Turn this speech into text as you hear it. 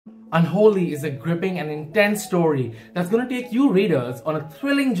Unholy is a gripping and intense story that's going to take you readers on a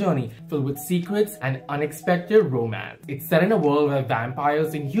thrilling journey filled with secrets and unexpected romance. It's set in a world where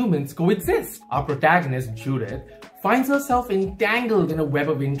vampires and humans coexist. Our protagonist, Judith, finds herself entangled in a web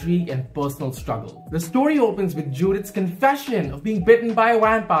of intrigue and personal struggle. The story opens with Judith's confession of being bitten by a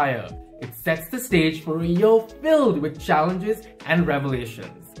vampire. It sets the stage for a year filled with challenges and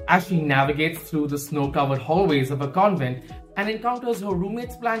revelations. As she navigates through the snow-covered hallways of a convent and encounters her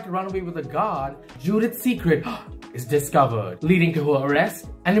roommate's plan to run away with a guard, Judith's secret is discovered, leading to her arrest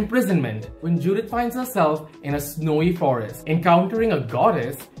and imprisonment. When Judith finds herself in a snowy forest, encountering a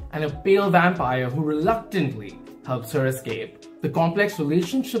goddess and a pale vampire who reluctantly helps her escape. The complex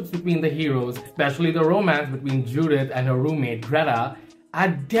relationships between the heroes, especially the romance between Judith and her roommate Greta,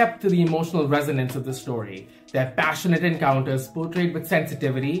 add depth to the emotional resonance of the story. Their passionate encounters portrayed with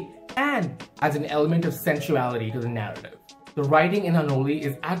sensitivity and adds an element of sensuality to the narrative. The writing in Unholy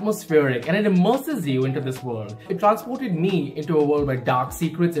is atmospheric and it immerses you into this world. It transported me into a world where dark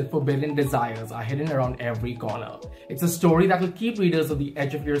secrets and forbidden desires are hidden around every corner. It's a story that will keep readers on the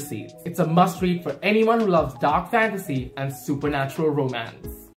edge of your seats. It's a must-read for anyone who loves dark fantasy and supernatural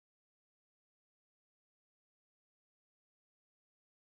romance.